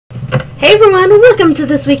Hey everyone, welcome to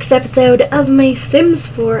this week's episode of my Sims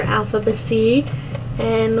 4 Alphabacy.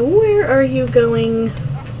 And where are you going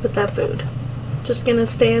with that food? Just gonna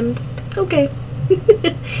stand? Okay. Look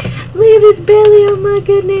at his belly, oh my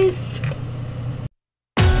goodness.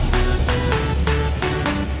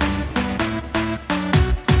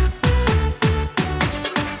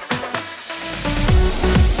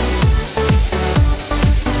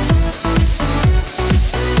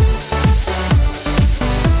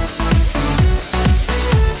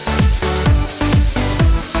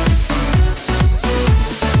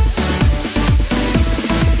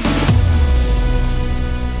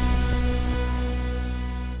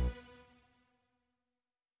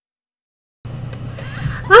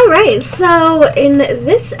 Alright, so in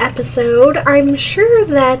this episode, I'm sure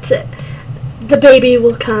that the baby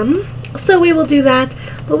will come, so we will do that,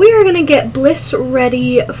 but we are going to get Bliss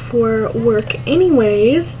ready for work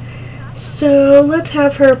anyways, so let's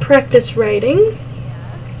have her practice writing,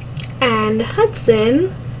 and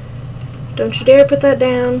Hudson, don't you dare put that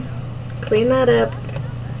down, clean that up.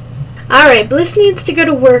 Alright, Bliss needs to go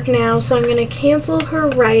to work now, so I'm going to cancel her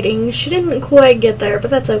writing. She didn't quite get there,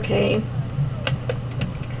 but that's okay.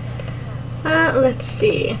 Let's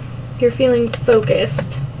see. You're feeling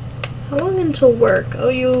focused. How long until work? Oh,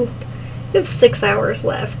 you have 6 hours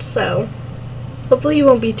left, so hopefully you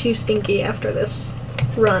won't be too stinky after this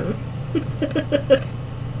run.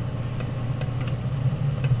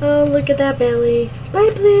 Oh, look at that belly.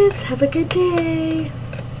 Bye, Bliss. Have a good day.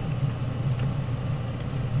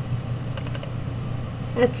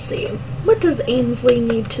 Let's see. What does Ainsley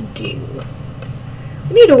need to do?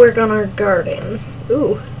 We need to work on our garden.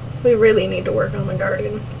 Ooh. We really need to work on the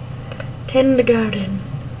garden. Tend the garden.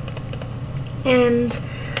 And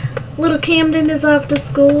little Camden is off to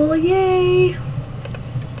school. Yay!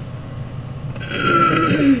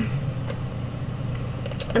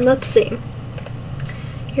 And let's see.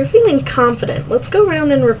 You're feeling confident. Let's go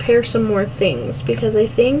around and repair some more things because I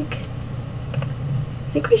think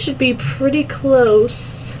we should be pretty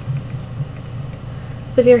close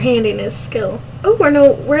with your handiness skill. Oh,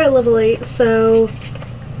 we're at level 8, so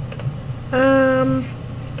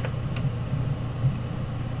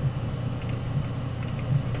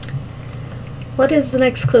what is the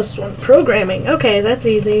next closest one? Programming. Okay, that's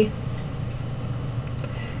easy.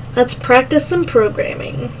 Let's practice some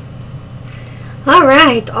programming.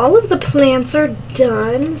 Alright, all of the plants are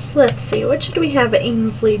done. So let's see, what should we have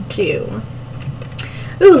Ainsley do?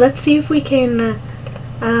 Ooh, let's see if we can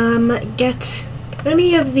get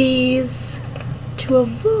any of these to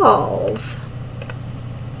evolve.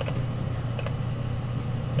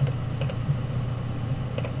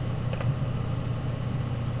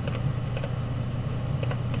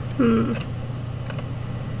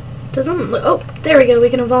 Doesn't look. Oh, there we go. We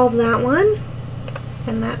can evolve that one,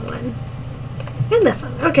 and that one, and this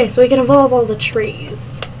one. Okay, so we can evolve all the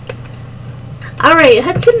trees. Alright,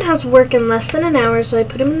 Hudson has work in less than an hour, so I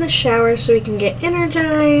put him in the shower so he can get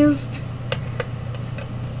energized.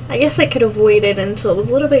 I guess I could have waited until it was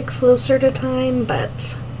a little bit closer to time,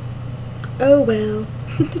 but oh well.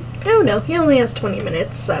 Oh no, he only has 20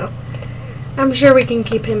 minutes, so I'm sure we can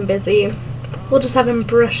keep him busy. We'll just have him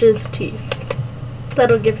brush his teeth.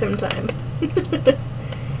 That'll give him time.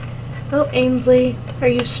 Oh, Ainsley, are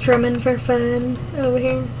you strumming for fun over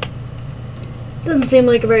here? Doesn't seem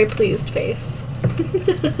like a very pleased face.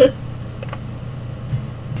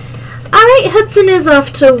 Alright, Hudson is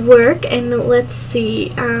off to work, and let's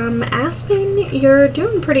see. Aspen, you're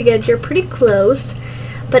doing pretty good. You're pretty close.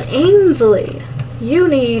 But Ainsley, you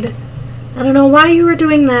need... I don't know why you were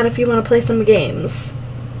doing that if you want to play some games.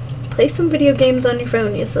 Play some video games on your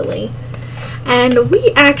phone, you silly. And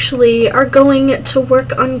we actually are going to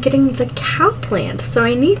work on getting the cow plant, so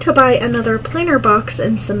I need to buy another planter box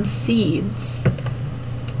and some seeds.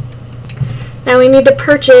 Now we need to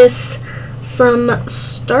purchase some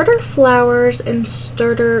starter flowers and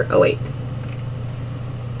starter... Oh wait.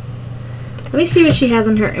 Let me see what she has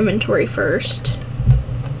in her inventory first.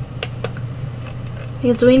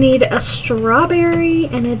 Because we need a strawberry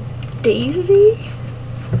and a daisy?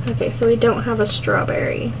 Okay, so we don't have a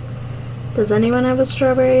strawberry. Does anyone have a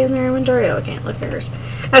strawberry in their inventory? Oh, I can't look at hers.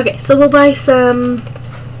 Okay, so we'll buy some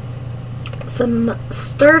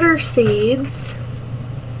starter seeds,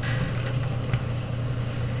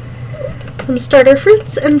 some starter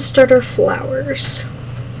fruits, and starter flowers.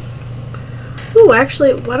 Ooh,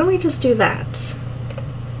 actually, why don't we just do that?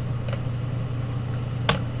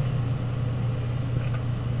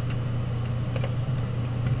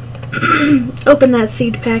 Open that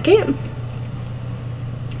seed packet.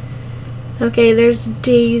 Okay, there's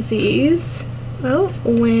daisies. Oh,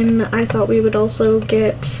 when I thought we would also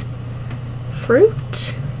get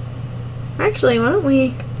fruit. Actually, why don't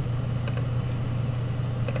we...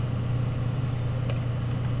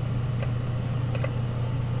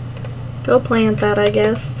 go plant that, I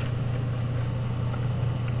guess.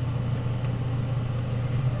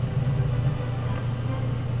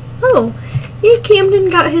 Oh, yeah, Camden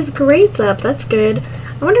got his grades up. That's good.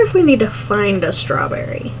 I wonder if we need to find a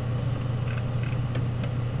strawberry.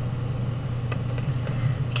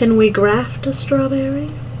 Can we graft a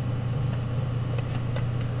strawberry?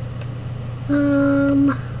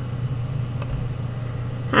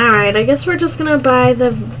 Alright, I guess we're just gonna buy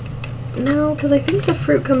the... No, because I think the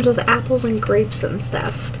fruit comes with apples and grapes and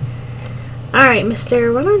stuff. Alright,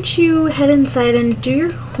 mister, why don't you head inside and do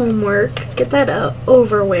your homework. Get that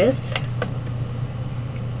over with.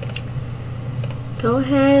 Go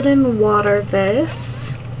ahead and water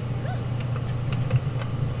this.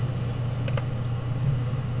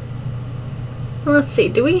 Let's see,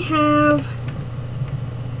 do we have...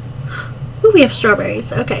 Ooh, we have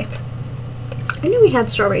strawberries. Okay. I knew we had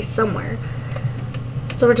strawberries somewhere.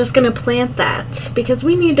 So we're just going to plant that because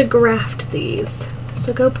we need to graft these.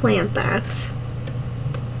 So go plant that.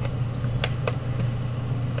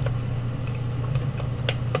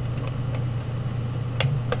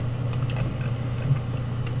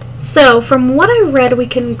 So from what I read, we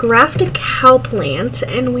can graft a cow plant,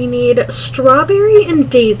 and we need strawberry and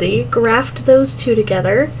daisy. Graft those two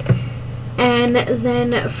together. And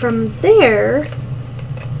then from there,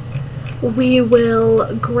 we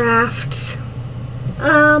will graft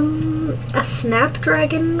a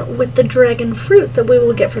snapdragon with the dragon fruit that we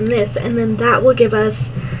will get from this, and then that will give us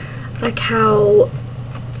a cow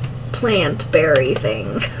plant berry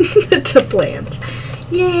thing to plant.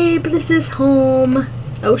 Yay, but this is home.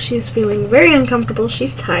 Oh, she's feeling very uncomfortable.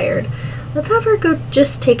 She's tired. Let's have her go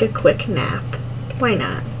just take a quick nap. Why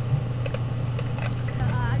not?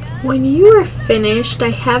 When you are finished, I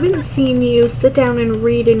haven't seen you sit down and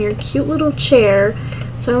read in your cute little chair,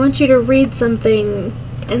 so I want you to read something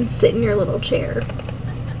and sit in your little chair.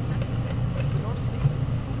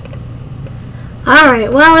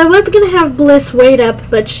 Alright, well, I was going to have Bliss wait up,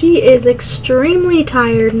 but she is extremely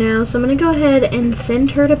tired now, so I'm going to go ahead and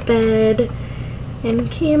send her to bed.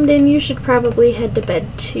 And Camden, you should probably head to bed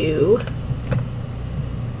too.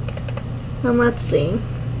 And let's see.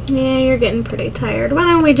 Yeah, you're getting pretty tired. Why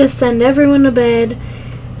don't we just send everyone to bed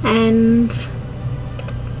and...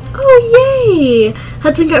 Oh, yay!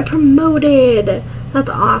 Hudson got promoted! That's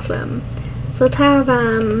awesome. So let's have,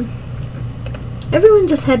 everyone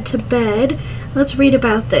just head to bed. Let's read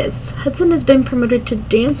about this. Hudson has been promoted to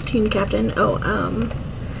dance team captain. Oh,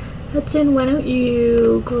 Hudson, why don't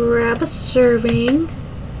you grab a serving,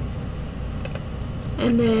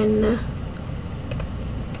 and then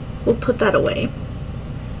we'll put that away.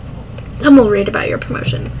 And we'll read about your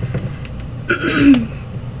promotion.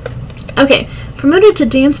 Okay, promoted to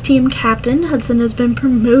dance team captain. Hudson has been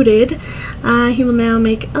promoted. He will now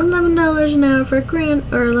make $11 an hour for a grant,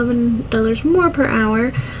 or $11 more per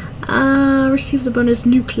hour. Receive the bonus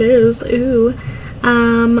new clothes. Ooh.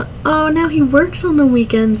 Oh, now he works on the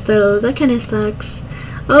weekends though. That kind of sucks.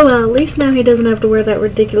 Oh well, at least now he doesn't have to wear that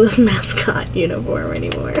ridiculous mascot uniform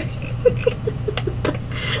anymore.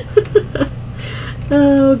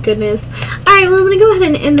 Oh goodness. Alright, well I'm going to go ahead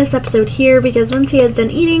and end this episode here because once he has done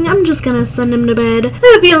eating, I'm just going to send him to bed. I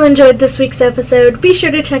hope you all enjoyed this week's episode. Be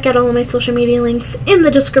sure to check out all of my social media links in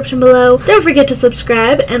the description below. Don't forget to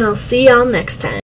subscribe, and I'll see y'all next time.